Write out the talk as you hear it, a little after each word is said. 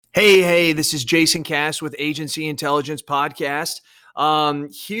Hey, this is Jason Cass with Agency Intelligence Podcast.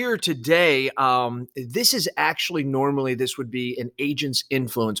 Here today, this is actually normally this would be an Agents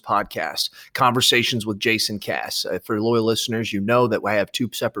Influence podcast, Conversations with Jason Cass. For loyal listeners, you know that I have two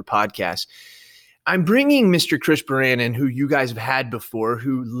separate podcasts. I'm bringing Mr. Chris Baran, who you guys have had before,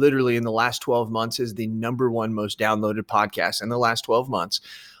 who literally in the last 12 months is the number one most downloaded podcast in the last 12 months.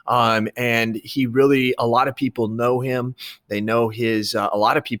 And he really, a lot of people know him. They know a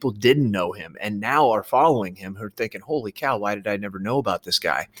lot of people didn't know him and now are following him who are thinking, holy cow, why did I never know about this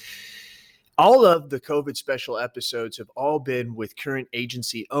guy? All of the COVID special episodes have all been with current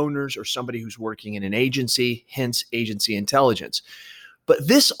agency owners or somebody who's working in an agency, hence agency intelligence. But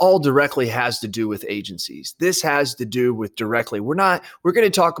this all directly has to do with agencies. This has to do with directly. We're going to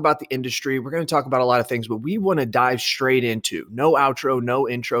talk about the industry. We're going to talk about a lot of things, but we want to dive straight into no outro, no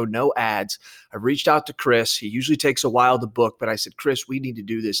intro, no ads. I reached out to Chris. He usually takes a while to book, but I said, Chris, we need to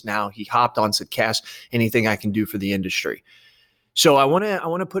do this now. He hopped on, said, Cass, anything I can do for the industry. So I want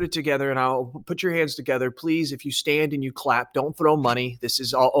to put it together, and I'll put your hands together. Please, if you stand and you clap, don't throw money. This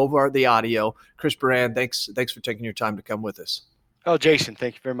is all over the audio. Chris Baran, thanks for taking your time to come with us. Oh, Jason,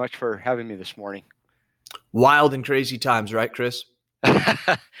 thank you very much for having me this morning. Wild and crazy times, right, Chris?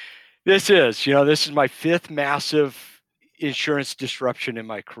 This is my fifth massive insurance disruption in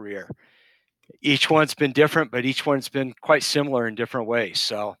my career. Each one's been different, but each one's been quite similar in different ways.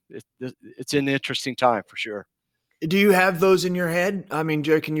 So it's an interesting time for sure. Do you have those in your head? I mean,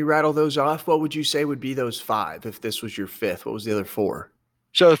 Joe, can you rattle those off? What would you say would be those five if this was your fifth? What was the other four?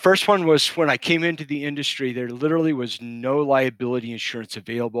 So the first one was when I came into the industry, there literally was no liability insurance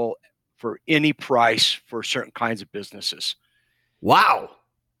available for any price for certain kinds of businesses. Wow.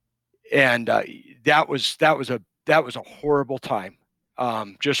 And that was a horrible time,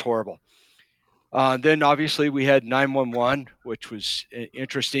 just horrible. Then obviously we had 911, which was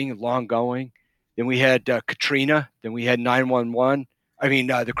interesting and long going. Then we had Katrina. Then we had 911.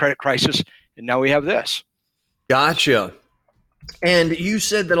 The credit crisis, and now we have this. Gotcha. And you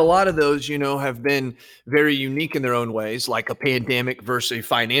said that a lot of those, have been very unique in their own ways, like a pandemic versus a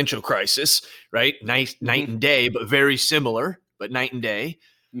financial crisis, right? Night and day, but very similar, but night and day.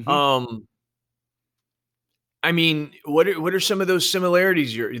 Mm-hmm. What are some of those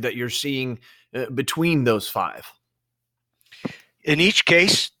similarities that you're seeing between those five? In each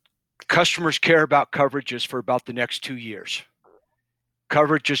case, customers care about coverages for about the next 2 years.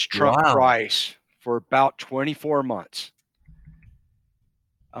 Coverages trump price for about 24 months.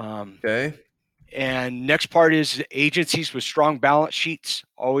 Okay. And next part is agencies with strong balance sheets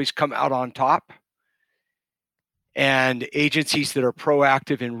always come out on top. And agencies that are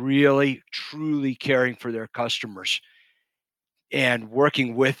proactive and really, truly caring for their customers and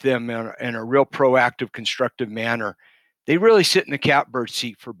working with them in a real proactive, constructive manner. They really sit in the catbird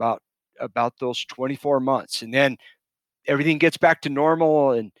seat for about those 24 months. And then everything gets back to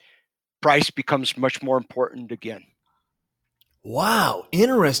normal and price becomes much more important again. Wow,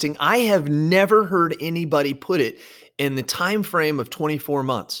 interesting. I have never heard anybody put it in the time frame of 24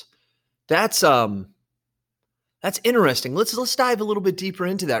 months. That's interesting. Let's dive a little bit deeper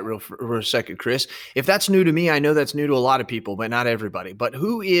into that for a second, Chris. If that's new to me, I know that's new to a lot of people, but not everybody. But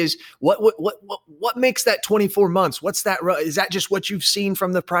what makes that 24 months? What's that? Is that just what you've seen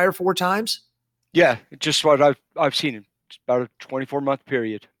from the prior four times? Yeah, just what I've seen. It's about a 24-month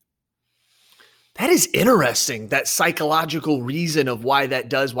period. That is interesting, that psychological reason of why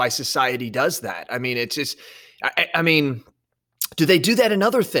society does that. I mean, it's just, do they do that in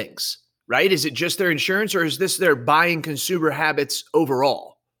other things, right? Is it just their insurance or is this their buying consumer habits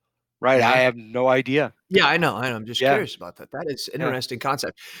overall? Right. Yeah. I have no idea. Yeah, I know. I'm just curious about that. That is an interesting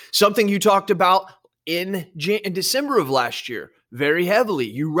concept. Something you talked about in December of last year, very heavily.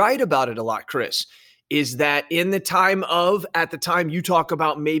 You write about it a lot, Chris. Is that at the time you talk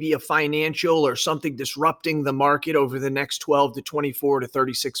about maybe a financial or something disrupting the market over the next 12 to 24 to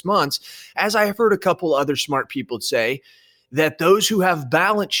 36 months, as I have heard a couple other smart people say, that those who have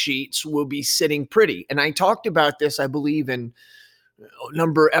balance sheets will be sitting pretty. And I talked about this, I believe, in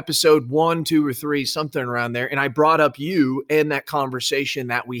episode 1, 2, or 3, something around there. And I brought up you in that conversation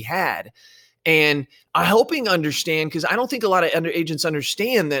that we had. And I'm helping understand, because I don't think a lot of agents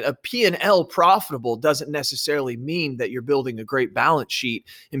understand that a P&L profitable doesn't necessarily mean that you're building a great balance sheet.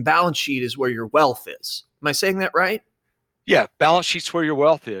 And balance sheet is where your wealth is. Am I saying that right? Yeah, balance sheet's where your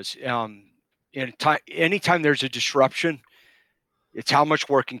wealth is. Anytime there's a disruption, it's how much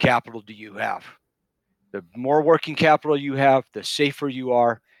working capital do you have? The more working capital you have, the safer you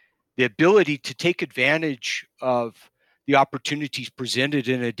are. The ability to take advantage of the opportunities presented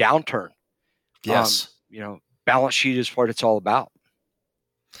in a downturn. Yes. Balance sheet is what it's all about.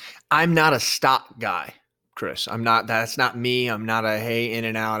 I'm not a stock guy, Chris. I'm not. That's not me. I'm not a hey in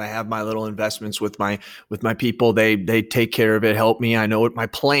and out. I have my little investments with my people. They take care of it, help me. I know what my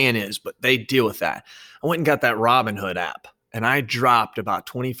plan is, but they deal with that. I went and got that Robinhood app, and I dropped about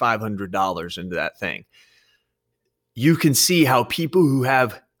 $2,500 into that thing. You can see how people who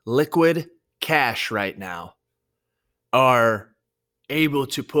have liquid cash right now are able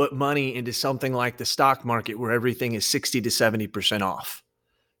to put money into something like the stock market where everything is 60 to 70% off.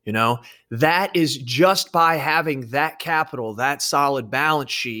 You know, that is just by having that capital, that solid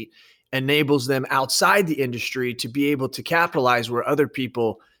balance sheet enables them outside the industry to be able to capitalize where other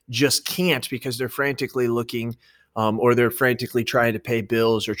people just can't because they're frantically looking or they're frantically trying to pay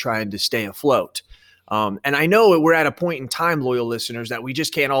bills or trying to stay afloat. And I know we're at a point in time, loyal listeners, that we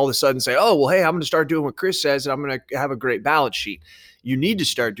just can't all of a sudden say, oh, well, hey, I'm going to start doing what Chris says and I'm going to have a great balance sheet. You need to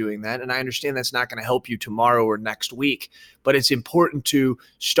start doing that. And I understand that's not going to help you tomorrow or next week, but it's important to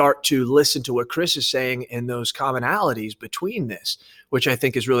start to listen to what Chris is saying and those commonalities between this, which I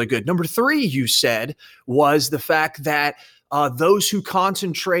think is really good. Number 3, you said, was the fact that those who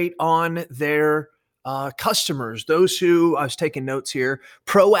concentrate on their customers, those who, I was taking notes here,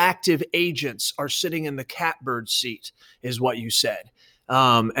 proactive agents are sitting in the catbird seat is what you said.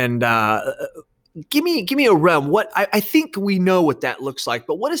 Give me a realm. What I think we know what that looks like,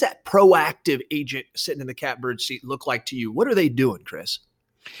 but what does that proactive agent sitting in the catbird seat look like to you? What are they doing, Chris?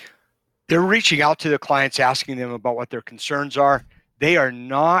 They're reaching out to the clients, asking them about what their concerns are. They are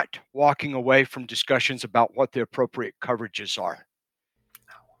not walking away from discussions about what the appropriate coverages are.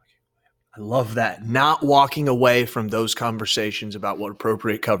 I love that. Not walking away from those conversations about what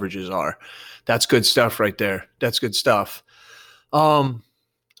appropriate coverages are. That's good stuff right there. That's good stuff. Let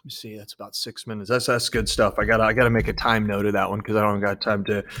me see. That's about 6 minutes. That's good stuff. I gotta make a time note of that one because I don't got time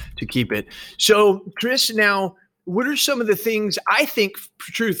to keep it. So, Chris, now what are some of the things I think,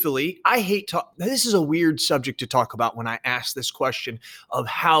 truthfully, I hate talk. This is a weird subject to talk about when I ask this question of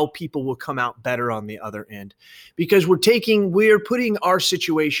how people will come out better on the other end, because we're putting our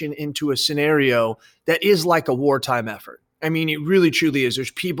situation into a scenario that is like a wartime effort. I mean, it really truly is.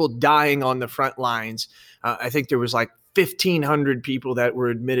 There's people dying on the front lines. I think there was like 1,500 people that were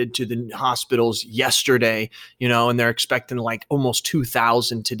admitted to the hospitals yesterday, and they're expecting like almost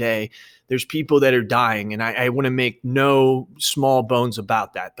 2,000 today. There's people that are dying, and I want to make no small bones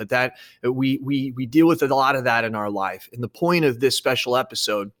about that. But that we deal with a lot of that in our life. And the point of this special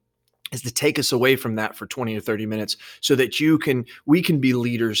episode is to take us away from that for 20 or 30 minutes so that we can be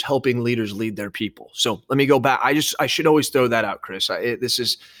leaders, helping leaders lead their people. So let me go back. I should always throw that out, Chris.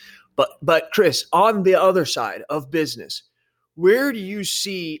 But Chris, on the other side of business, where do you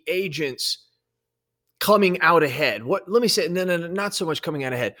see agents coming out ahead? Let me say, no, not so much coming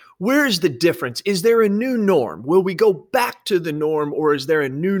out ahead. Where is the difference? Is there a new norm? Will we go back to the norm, or is there a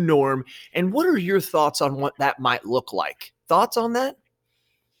new norm? And what are your thoughts on what that might look like? Thoughts on that?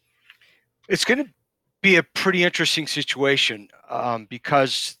 It's going to be a pretty interesting situation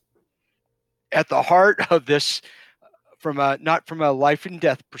because at the heart of this, not from a life and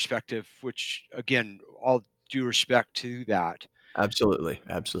death perspective, which again, all due respect to that. Absolutely.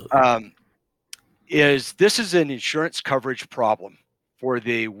 This is an insurance coverage problem for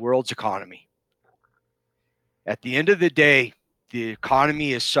the world's economy. At the end of the day, the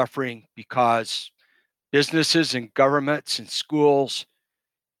economy is suffering because businesses and governments and schools,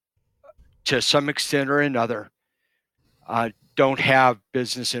 to some extent or another, don't have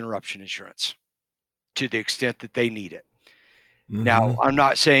business interruption insurance to the extent that they need it. Mm-hmm. Now, I'm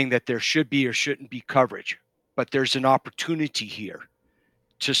not saying that there should be or shouldn't be coverage, but there's an opportunity here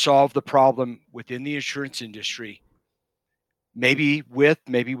to solve the problem within the insurance industry, maybe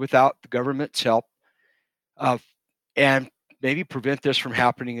without the government's help, and maybe prevent this from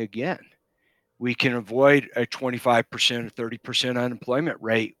happening again. We can avoid a 25% or 30% unemployment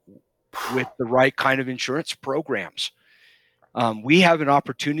rate with the right kind of insurance programs. We have an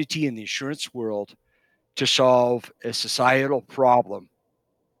opportunity in the insurance world to solve a societal problem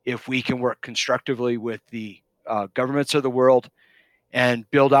if we can work constructively with the governments of the world and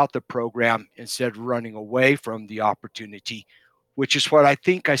build out the program instead of running away from the opportunity, which is what I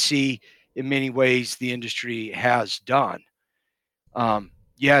think I see in many ways the industry has done.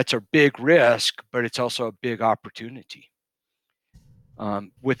 It's a big risk, but it's also a big opportunity.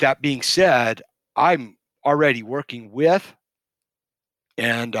 With that being said, I'm already working with,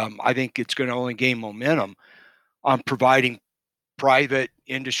 and I think it's going to only gain momentum on providing private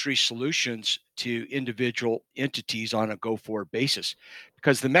industry solutions to individual entities on a go-forward basis,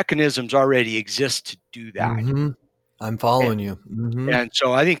 because the mechanisms already exist to do that. Mm-hmm. I'm following you. Mm-hmm. And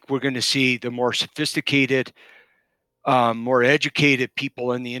so I think we're going to see the more sophisticated more educated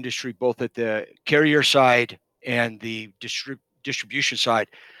people in the industry, both at the carrier side and the distribution side,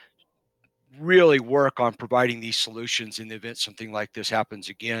 really work on providing these solutions in the event something like this happens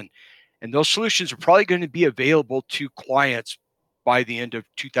again. And those solutions are probably going to be available to clients by the end of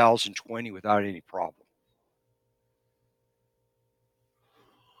 2020 without any problem.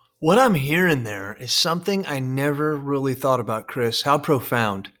 What I'm hearing there is something I never really thought about, Chris. How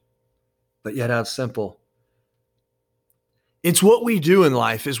profound, but yet how simple. It's what we do in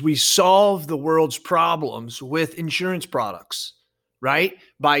life is we solve the world's problems with insurance products, right?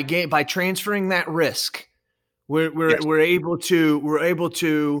 By transferring that risk, we're able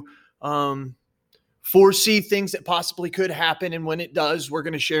to foresee things that possibly could happen, and when it does, we're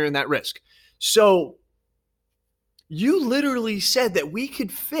going to share in that risk. So you literally said that we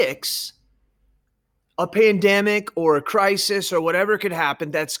could fix a pandemic or a crisis or whatever could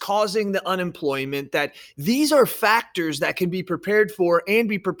happen that's causing the unemployment, that these are factors that can be prepared for and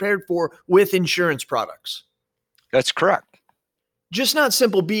be prepared for with insurance products. That's correct. Just not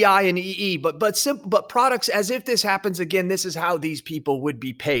simple BI and EE, but products as if this happens again, this is how these people would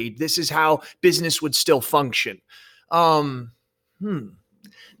be paid. This is how business would still function. That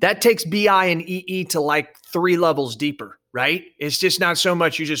takes BI and EE to like 3 levels deeper, right? It's just not so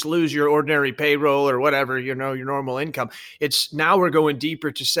much you just lose your ordinary payroll or whatever, your normal income. It's now we're going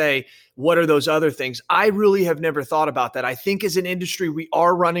deeper to say, what are those other things? I really have never thought about that. I think as an industry, we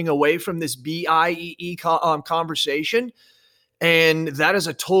are running away from this BIEE conversation. And that is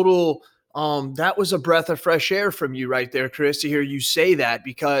a total, that was a breath of fresh air from you right there, Chris, to hear you say that,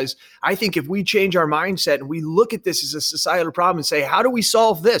 because I think if we change our mindset and we look at this as a societal problem and say, how do we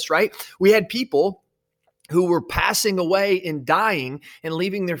solve this, right? We had people who were passing away and dying and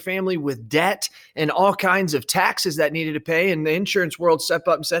leaving their family with debt and all kinds of taxes that needed to pay. And the insurance world stepped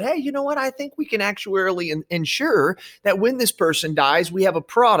up and said, hey, you know what? I think we can actuarially ensure that when this person dies, we have a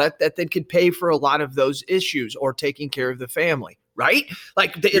product that then could pay for a lot of those issues or taking care of the family, right?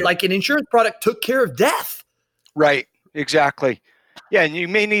 Like an insurance product took care of death. Right. Exactly. Yeah. And you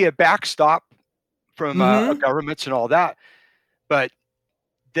may need a backstop from governments and all that, but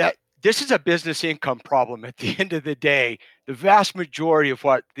this is a business income problem at the end of the day. The vast majority of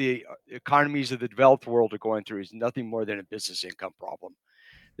what the economies of the developed world are going through is nothing more than a business income problem.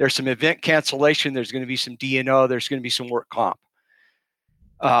 There's some event cancellation. There's going to be some D&O. There's going to be some work comp.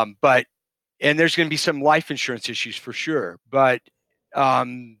 And there's going to be some life insurance issues for sure. But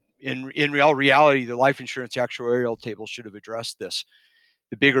in reality, the life insurance actuarial table should have addressed this.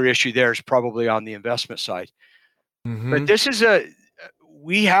 The bigger issue there is probably on the investment side. But this is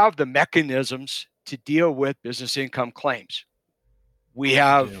we have the mechanisms to deal with business income claims. We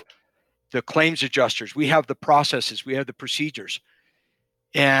have the claims adjusters. We have the processes. We have the procedures.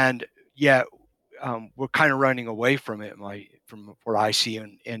 And yet we're kind of running away from it, from what I see.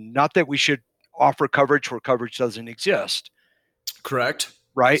 And not that we should offer coverage where coverage doesn't exist. Correct.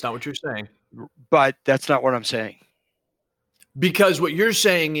 Right? That's not what you're saying. But that's not what I'm saying. Because what you're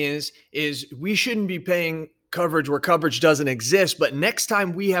saying is we shouldn't be paying coverage where coverage doesn't exist. But next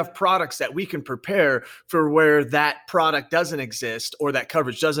time we have products that we can prepare for where that product doesn't exist or that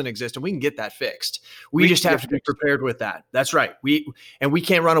coverage doesn't exist, and we can get that fixed. We just have to be prepared with that. That's right. We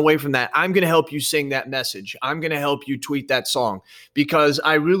can't run away from that. I'm going to help you sing that message. I'm going to help you tweet that song, because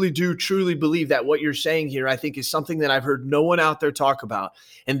I really do truly believe that what you're saying here, I think, is something that I've heard no one out there talk about.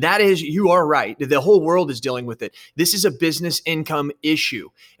 And that is, you are right. The whole world is dealing with it. This is a business income issue.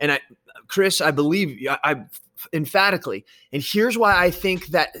 And Chris, I believe I emphatically, and here's why I think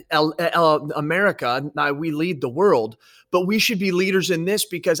that America, we lead the world, but we should be leaders in this,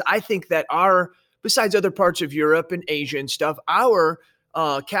 because I think that besides other parts of Europe and Asia and stuff, our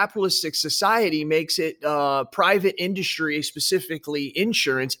capitalistic society makes it private industry, specifically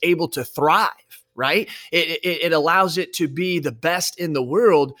insurance, able to thrive. Right? It allows it to be the best in the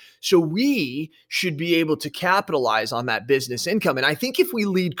world. So we should be able to capitalize on that business income. And I think if we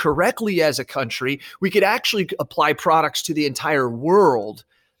lead correctly as a country, we could actually apply products to the entire world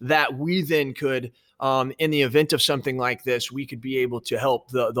that we then could, in the event of something like this, we could be able to help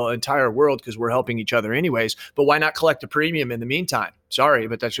the entire world, because we're helping each other anyways. But why not collect a premium in the meantime? Sorry,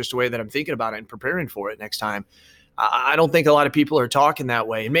 but that's just the way that I'm thinking about it and preparing for it next time. I don't think a lot of people are talking that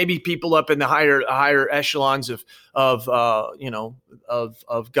way, and maybe people up in the higher echelons of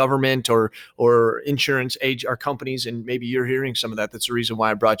government or insurance or companies, and maybe you're hearing some of that. That's the reason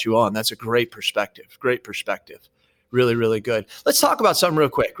why I brought you on. That's a great perspective. Great perspective. Really, really good. Let's talk about something real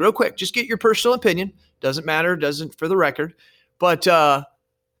quick. Just get your personal opinion. Doesn't matter. Doesn't, for the record. But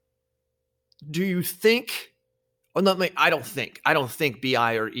do you think? Well, I don't think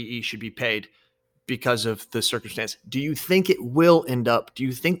BI or EE should be paid because of the circumstance. Do you think it will end up? Do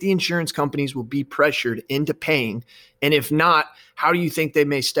you think the insurance companies will be pressured into paying? And if not, how do you think they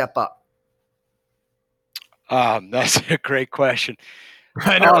may step up? That's a great question.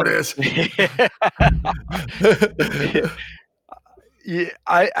 I know it is. Yeah,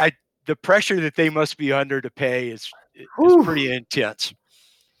 the pressure that they must be under to pay is pretty intense.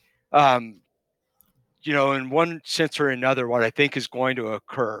 In one sense or another, what I think is going to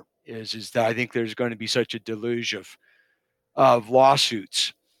occur is that I think there's going to be such a deluge of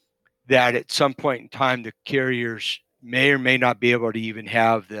lawsuits that at some point in time the carriers may or may not be able to even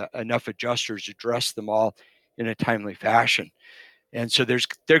have enough adjusters address them all in a timely fashion. And so there's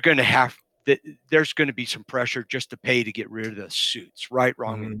going to be some pressure just to pay to get rid of the suits, right,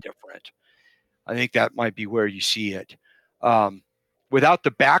 wrong, and indifferent. I think that might be where you see it. Without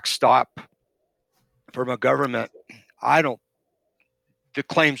the backstop from a government, the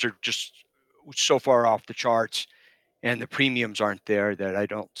claims are just so far off the charts and the premiums aren't there that I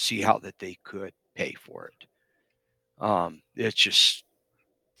don't see how that they could pay for it. It's just,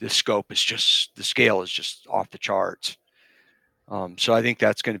 the scale is just off the charts. So I think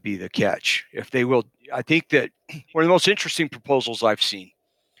that's going to be the catch. If they will, I think that one of the most interesting proposals I've seen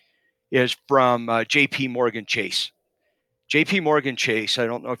is from J.P. Morgan Chase. J.P. Morgan Chase, I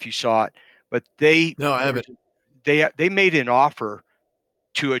don't know if you saw it, but No, I haven't. They made an offer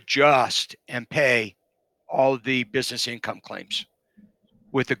to adjust and pay all of the business income claims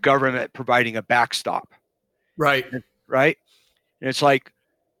with the government providing a backstop. Right. Right. And it's like,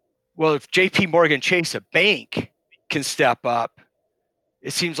 well, if J.P. Morgan Chase, a bank, can step up,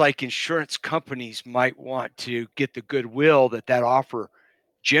 it seems like insurance companies might want to get the goodwill that offer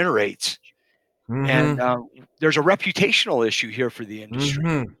generates. And there's a reputational issue here for the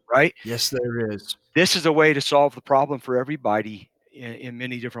industry, right? Yes, there is. This is a way to solve the problem for everybody in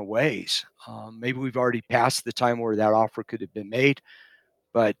many different ways. Maybe we've already passed the time where that offer could have been made,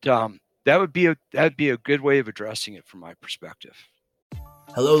 but that would be a good way of addressing it from my perspective.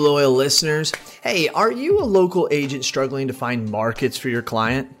 Hello, loyal listeners. Hey, are you a local agent struggling to find markets for your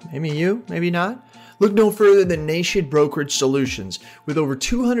client? Maybe you, maybe not. Look no further than Nation Brokerage Solutions. With over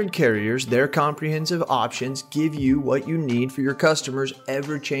 200 carriers, their comprehensive options give you what you need for your customers'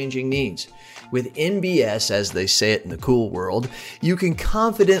 ever-changing needs. With NBS, as they say it in the cool world, you can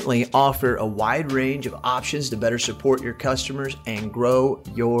confidently offer a wide range of options to better support your customers and grow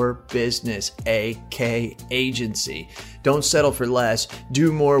your business, aka agency. Don't settle for less.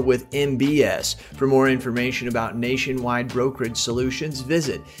 Do more with NBS. For more information about nationwide brokerage solutions,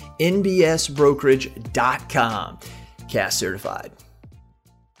 visit nbsbrokerage.com. CAS certified.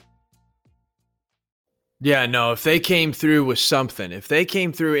 Yeah, no, if they came through with something, if they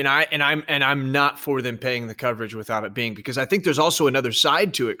came through and I'm not for them paying the coverage without it being, because I think there's also another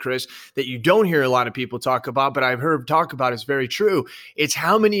side to it, Chris, that you don't hear a lot of people talk about, but I've heard talk about is very true. It's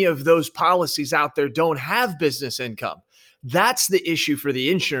how many of those policies out there don't have business income. That's the issue for the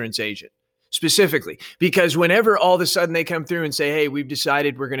insurance agent specifically, because whenever all of a sudden they come through and say, hey, we've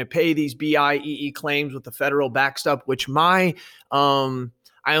decided we're going to pay these BIEE claims with the federal backstop, which I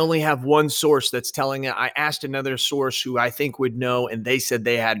only have one source that's telling it. I asked another source who I think would know, and they said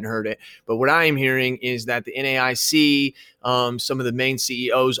they hadn't heard it. But what I am hearing is that the NAIC, some of the main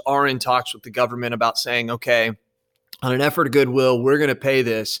CEOs are in talks with the government about saying, okay, on an effort of goodwill, we're going to pay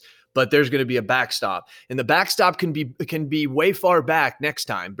this, but there's going to be a backstop. And the backstop can be way far back next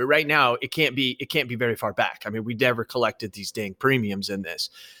time. But right now, it can't be very far back. I mean, we never collected these dang premiums in this.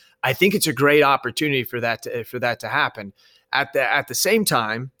 I think it's a great opportunity for that to happen. At the same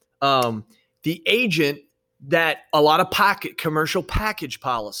time, the agent that a lot of commercial package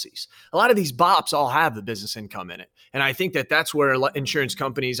policies, a lot of these BOPs all have the business income in it. And I think that's where insurance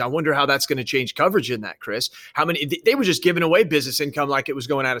companies, I wonder how that's going to change coverage in that, Chris. How many, they were just giving away business income like it was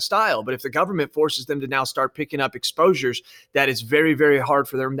going out of style. But if the government forces them to now start picking up exposures, that is very, very hard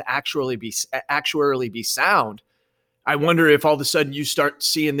for them to actuarially be sound. I wonder if all of a sudden you start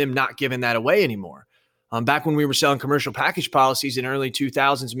seeing them not giving that away anymore. Back when we were selling commercial package policies in early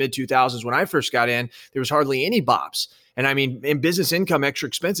 2000s, mid 2000s, when I first got in, there was hardly any BOPs. And I mean, in business income, extra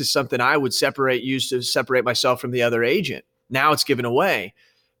expense is something I would use to separate myself from the other agent. Now it's given away.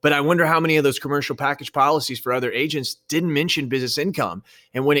 But I wonder how many of those commercial package policies for other agents didn't mention business income.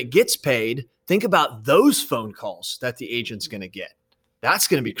 And when it gets paid, think about those phone calls that the agent's going to get. That's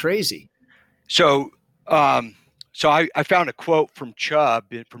going to be crazy. So I found a quote from Chubb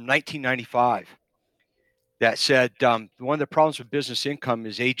from 1995. That said, one of the problems with business income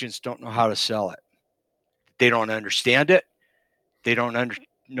is agents don't know how to sell it. They don't understand it. They don't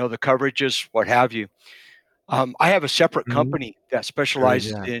know the coverages, what have you. I have a separate company that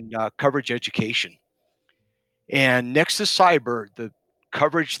specializes in coverage education. And next to cyber, the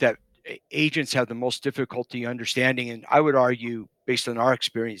coverage that agents have the most difficulty understanding, and I would argue, based on our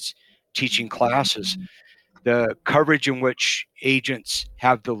experience teaching classes, the coverage in which agents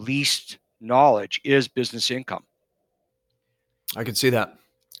have the least knowledge is business income. I can see that.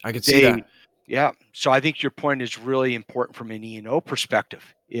 Yeah. So I think your point is really important from an E&O perspective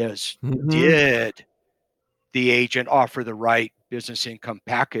is, Mm-hmm. did the agent offer the right business income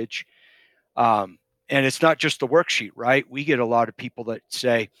package? And it's not just the worksheet, right? We get a lot of people that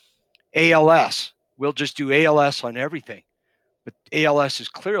say, ALS, we'll just do ALS on everything. But ALS is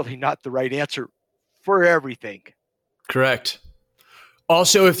clearly not the right answer for everything. Correct.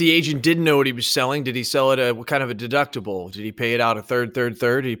 Also, if the agent didn't know what he was selling, did he sell it at what kind of a deductible? Did he pay it out a third?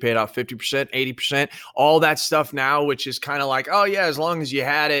 Did he pay it out 50%, 80%? All that stuff now, which is kind of like, oh, yeah, as long as you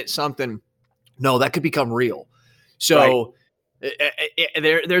had it, something. No, that could become real. So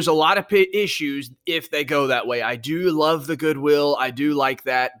there's a lot of issues if they go that way. I do love the goodwill. I do like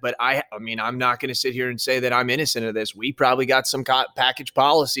that. But I mean, I'm not going to sit here and say that I'm innocent of this. We probably got some package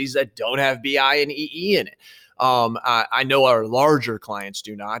policies that don't have BI and EE in it. I know our larger clients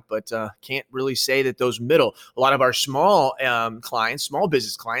do not, but can't really say that those middle. A lot of our small clients, small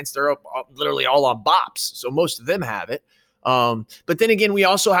business clients, they're literally all on BOPs. So most of them have it. But then again, we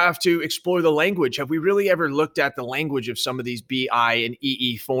also have to explore the language. Have we really ever looked at the language of some of these BI and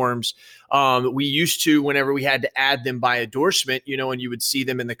EE forms? We used to, whenever we had to add them by endorsement, and you would see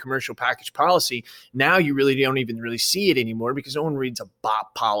them in the commercial package policy. Now you really don't even really see it anymore because no one reads a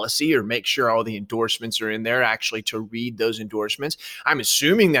BOP policy or make sure all the endorsements are in there actually to read those endorsements. I'm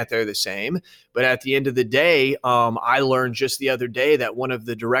assuming that they're the same. But at the end of the day, I learned just the other day that one of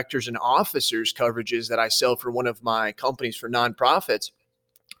the directors and officers coverages that I sell for one of my companies for nonprofits,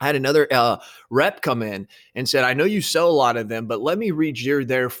 I had another rep come in and said, I know you sell a lot of them, but let me read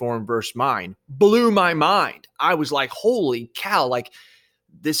their form versus mine. Blew my mind. I was like, holy cow, like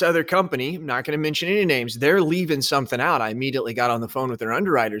this other company, I'm not going to mention any names, they're leaving something out. I immediately got on the phone with their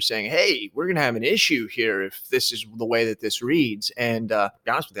underwriter saying, hey, we're going to have an issue here if this is the way that this reads. And to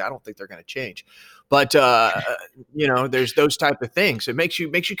be honest with you, I don't think they're going to change. But, there's those type of things. It makes you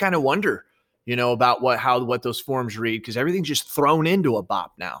kind of wonder, about what those forms read, because everything's just thrown into a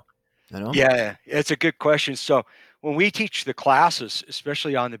BOP now. Yeah, it's a good question. So when we teach the classes,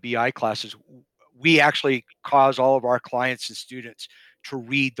 especially on the BI classes, we actually cause all of our clients and students to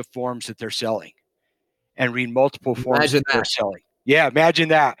read the forms that they're selling and read multiple forms that they're selling. Yeah, imagine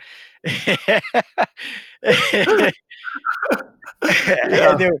that.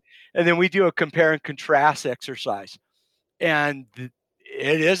 And then we do a compare and contrast exercise, and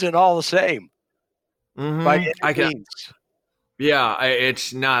it isn't all the same. By any means. Yeah,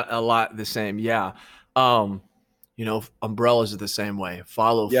 it's not a lot the same. Yeah. Umbrellas are the same way.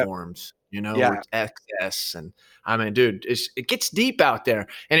 Follow forms, XS. And I mean, dude, it gets deep out there,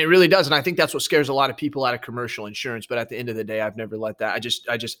 and it really does. And I think that's what scares a lot of people out of commercial insurance. But at the end of the day, I've never let that. I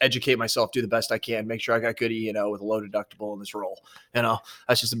just educate myself, do the best I can, make sure I got good E&O with a low deductible in this role.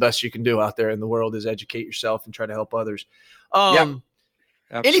 That's just the best you can do out there in the world is educate yourself and try to help others.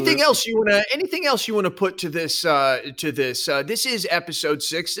 Absolutely. Anything else you want to put to this? This is episode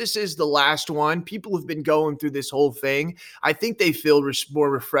 6. This is the last one. People have been going through this whole thing. I think they feel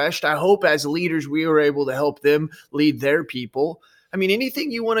more refreshed. I hope as leaders we were able to help them lead their people. I mean,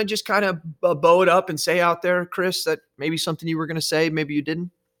 anything you want to just kind of bow it up and say out there, Chris? That maybe something you were going to say, maybe you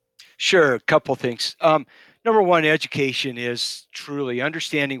didn't. Sure, a couple things. Number one, education is truly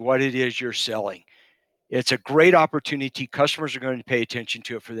understanding what it is you're selling. It's a great opportunity. Customers are going to pay attention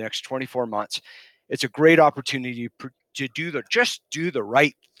to it for the next 24 months. It's a great opportunity to do the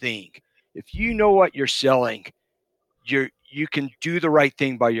right thing. If you know what you're selling, you can do the right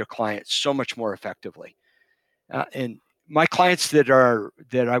thing by your clients so much more effectively. And my clients that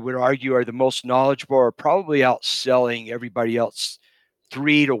I would argue are the most knowledgeable are probably outselling everybody else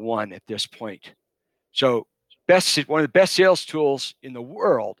 3-1 at this point. So one of the best sales tools in the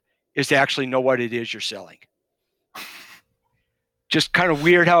world is to actually know what it is you're selling. Just kind of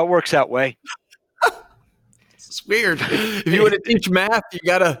weird how it works that way. It's weird. If you want to teach math, you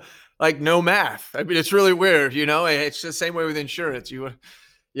got to know math. I mean, it's really weird, it's the same way with insurance.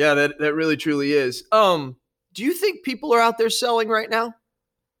 That really truly is. Do you think people are out there selling right now?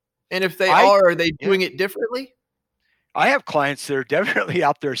 And if they are they doing it differently? I have clients that are definitely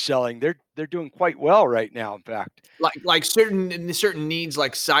out there selling. They're doing quite well right now, in fact. Like certain needs,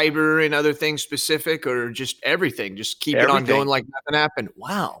 like cyber and other things specific, or just everything, just keep it on going like nothing happened.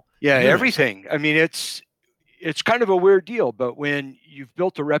 Wow. Yeah, everything. I mean, it's kind of a weird deal, but when you've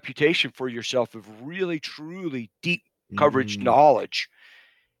built a reputation for yourself of really, truly deep coverage knowledge,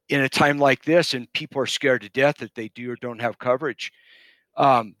 in a time like this, and people are scared to death that they do or don't have coverage,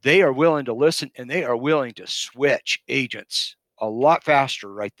 they are willing to listen, and they are willing to switch agents a lot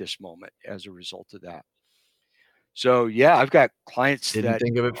faster right this moment as a result of that. So yeah, I've got clients Didn't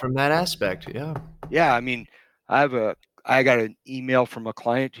think of it from that aspect. Yeah. Yeah, I mean, I got an email from a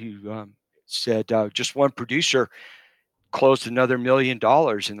client who said just one producer closed another $1 million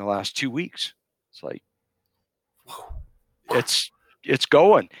in the last 2 weeks. It's like, it's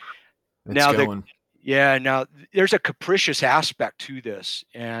going. Now there's a capricious aspect to this,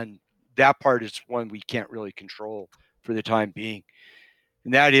 and that part is one we can't really control for the time being.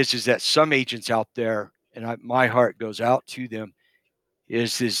 And that is that some agents out there, and my heart goes out to them,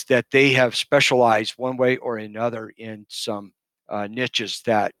 is that they have specialized one way or another in some niches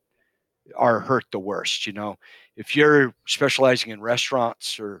that are hurt the worst. If you're specializing in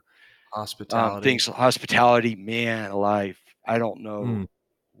restaurants or hospitality, man alive, I don't know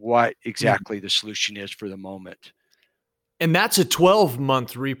what exactly the solution is for the moment. And that's a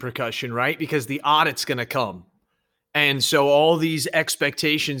 12-month repercussion, right? Because the audit's going to come. And so all these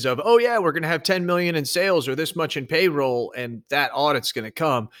expectations of, oh yeah, we're going to have 10 million in sales or this much in payroll, and that audit's going to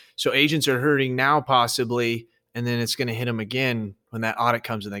come. So agents are hurting now possibly, and then it's going to hit them again when that audit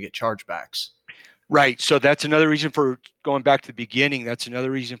comes and they get chargebacks. Right. So that's another reason for going back to the beginning. That's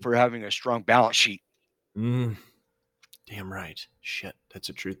another reason for having a strong balance sheet. Damn right. Shit. That's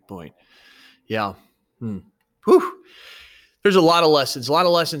a truth point. Yeah. Whew. There's a lot of lessons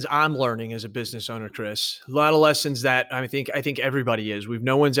I'm learning as a business owner, Chris. A lot of lessons that I think everybody is.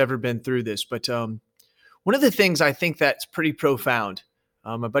 No one's ever been through this, but one of the things I think that's pretty profound.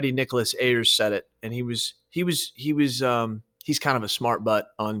 My buddy Nicholas Ayers said it, and he's kind of a smart butt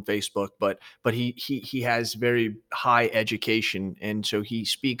on Facebook, but he has very high education, and so when he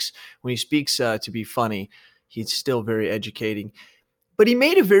speaks to be funny, he's still very educating. But he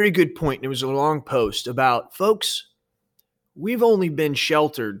made a very good point, and it was a long post about, folks, we've only been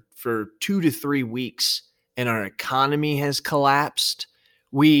sheltered for 2 to 3 weeks and our economy has collapsed.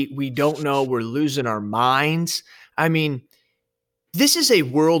 We don't know. We're losing our minds. I mean, this is a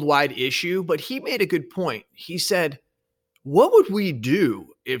worldwide issue, but he made a good point. He said, what would we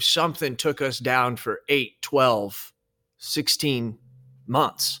do if something took us down for 8, 12, 16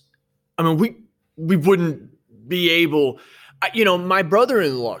 months? I mean, we wouldn't be able, my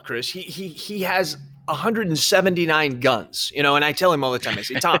brother-in-law, Chris, he has 179 guns, and I tell him all the time, I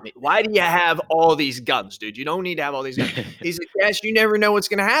say, Tommy, why do you have all these guns, dude? You don't need to have all these guns. He's like, yes, you never know what's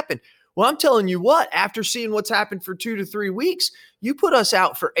going to happen. Well, I'm telling you what, after seeing what's happened for 2 to 3 weeks, you put us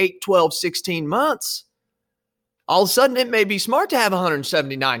out for 8, 12, 16 months. All of a sudden, it may be smart to have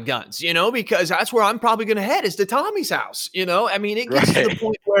 179 guns, because that's where I'm probably going to head, is to Tommy's house. I mean, it gets to the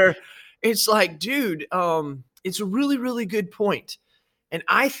point where it's like, dude, it's a really, really good point. And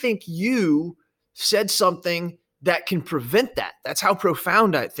I think you said something that can prevent that. That's how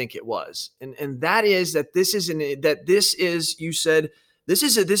profound I think it was. And that is that you said, this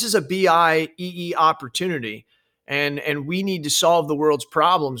is a BIEE opportunity. And we need to solve the world's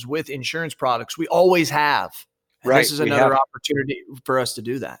problems with insurance products. We always have. And this is another opportunity for us to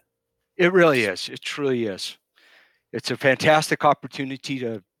do that. It really is. It truly is. It's a fantastic opportunity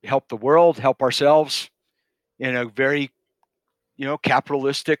to help the world, help ourselves in a very,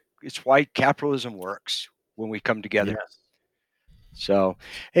 capitalistic. It's why capitalism works when we come together. Yes. So,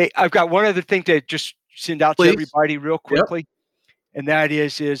 hey, I've got one other thing to just send out to everybody real quickly. Yep. And that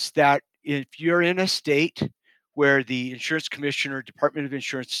is that if you're in a state where the insurance commissioner, Department of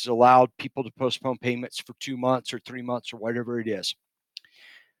Insurance, has allowed people to postpone payments for 2 months or 3 months or whatever it is,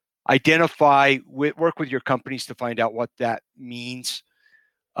 work with your companies to find out what that means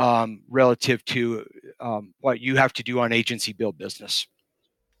relative to what you have to do on agency bill business.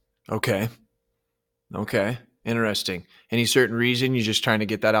 Okay. Interesting. Any certain reason you're just trying to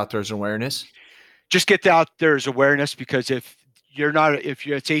get that out there as awareness? Just get out there as awareness, because if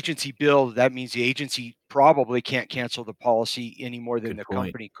it's agency bill, that means the agency probably can't cancel the policy any more than the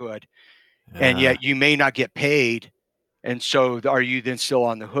company could. And yet you may not get paid. And so are you then still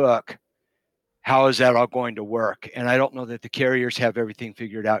on the hook? How is that all going to work? And I don't know that the carriers have everything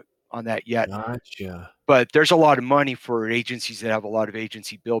figured out on that yet. Gotcha. But there's a lot of money for agencies that have a lot of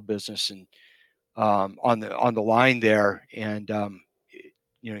agency bill business and on the line there. And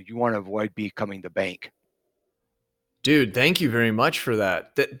you want to avoid becoming the bank. Dude, thank you very much for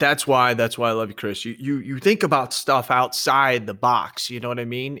that. That's why I love you, Chris. You think about stuff outside the box. You know what I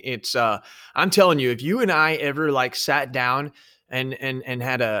mean? It's I'm telling you, if you and I ever sat down and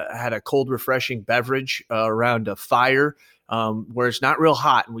had a cold, refreshing beverage around a fire where it's not real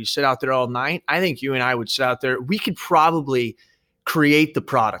hot, and we sit out there all night, I think you and I would sit out there. We could probably create the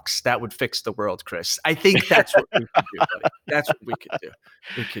products that would fix the world, Chris. I think that's what we could do, buddy. That's what we could do.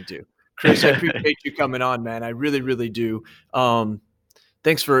 We could do. Chris, I appreciate you coming on, man. I really, really do.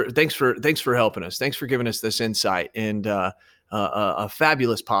 Thanks for helping us. Thanks for giving us this insight and a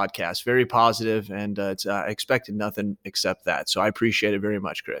fabulous podcast, very positive, and I expected nothing except that. So I appreciate it very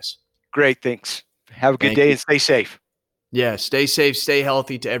much, Chris. Great. Thanks. Have a good day and stay safe. Yeah, stay safe, stay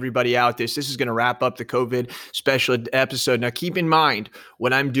healthy to everybody out there. This is going to wrap up the COVID special episode. Now, keep in mind,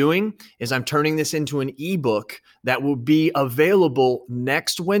 what I'm doing is I'm turning this into an ebook that will be available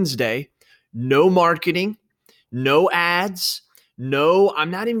next Wednesday. No marketing, no ads. No,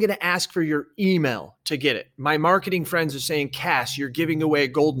 I'm not even going to ask for your email to get it. My marketing friends are saying, Cass, you're giving away a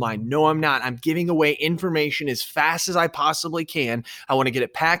gold mine. No, I'm not. I'm giving away information as fast as I possibly can. I want to get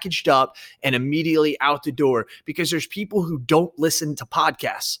it packaged up and immediately out the door because there's people who don't listen to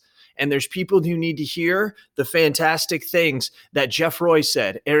podcasts. And there's people who need to hear the fantastic things that Jeff Roy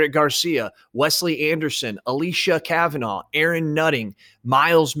said, Eric Garcia, Wesley Anderson, Alicia Kavanaugh, Aaron Nutting,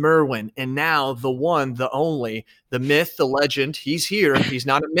 Miles Merwin, and now the one, the only, the myth, the legend. He's here. He's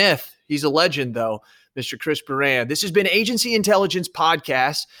not a myth. He's a legend, though, Mr. Chris Baran. This has been Agency Intelligence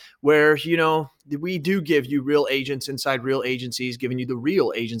Podcast, where, we do give you real agents inside real agencies, giving you the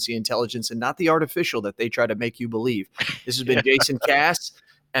real agency intelligence and not the artificial that they try to make you believe. This has been Jason Cass.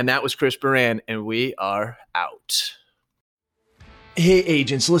 And that was Chris Baran, and we are out. Hey,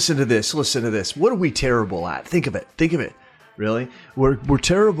 agents, listen to this. Listen to this. What are we terrible at? Think of it. Really? We're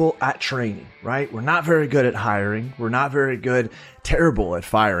terrible at training, right? We're not very good at hiring. We're not very good, terrible at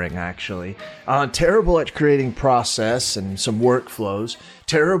firing, actually. Terrible at creating process and some workflows.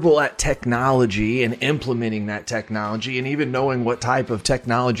 Terrible at technology and implementing that technology and even knowing what type of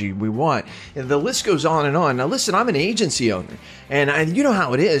technology we want. And the list goes on and on. Now, listen, I'm an agency owner, and you know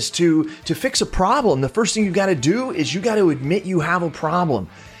how it is. To fix a problem, the first thing you got to do is you got to admit you have a problem.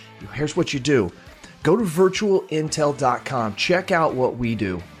 Here's what you do. Go to virtualintel.com. Check out what we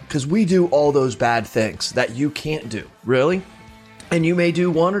do, because we do all those bad things that you can't do, really. And you may do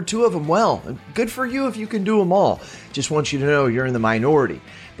one or two of them well. Good for you if you can do them all. Just want you to know you're in the minority.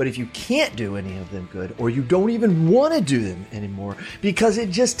 But if you can't do any of them good, or you don't even want to do them anymore because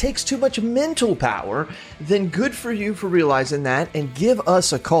it just takes too much mental power, then good for you for realizing that, and give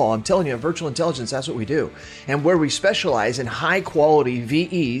us a call. I'm telling you, at Virtual Intelligence, that's what we do. And where we specialize in high quality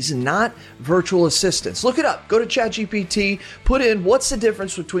VEs, not virtual assistants. Look it up. Go to ChatGPT, put in what's the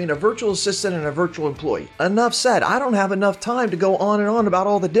difference between a virtual assistant and a virtual employee. Enough said. I don't have enough time to go on and on about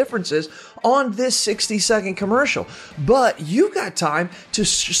all the differences on this 60-second commercial. But you got time to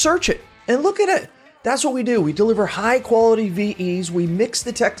search it and look at it. That's what we do. We deliver high quality VEs. We mix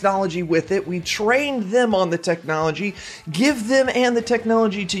the technology with it. We train them on the technology, give them and the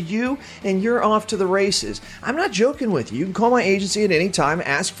technology to you, and you're off to the races. I'm not joking with you. You can call my agency at any time,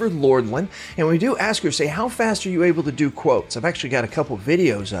 ask for Lordland, and we do ask her, say, how fast are you able to do quotes? I've actually got a couple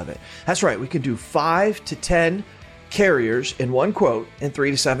videos of it. That's right. We can do 5 to 10 carriers in one quote in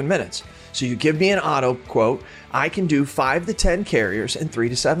 3 to 7 minutes. So you give me an auto quote, I can do 5 to 10 carriers in 3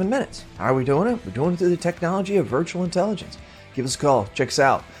 to 7 minutes. How are we doing it? We're doing it through the technology of virtual intelligence. Give us a call. Check us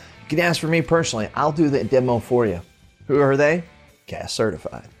out. You can ask for me personally. I'll do the demo for you. Who are they? Cass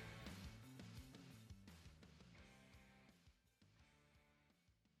certified.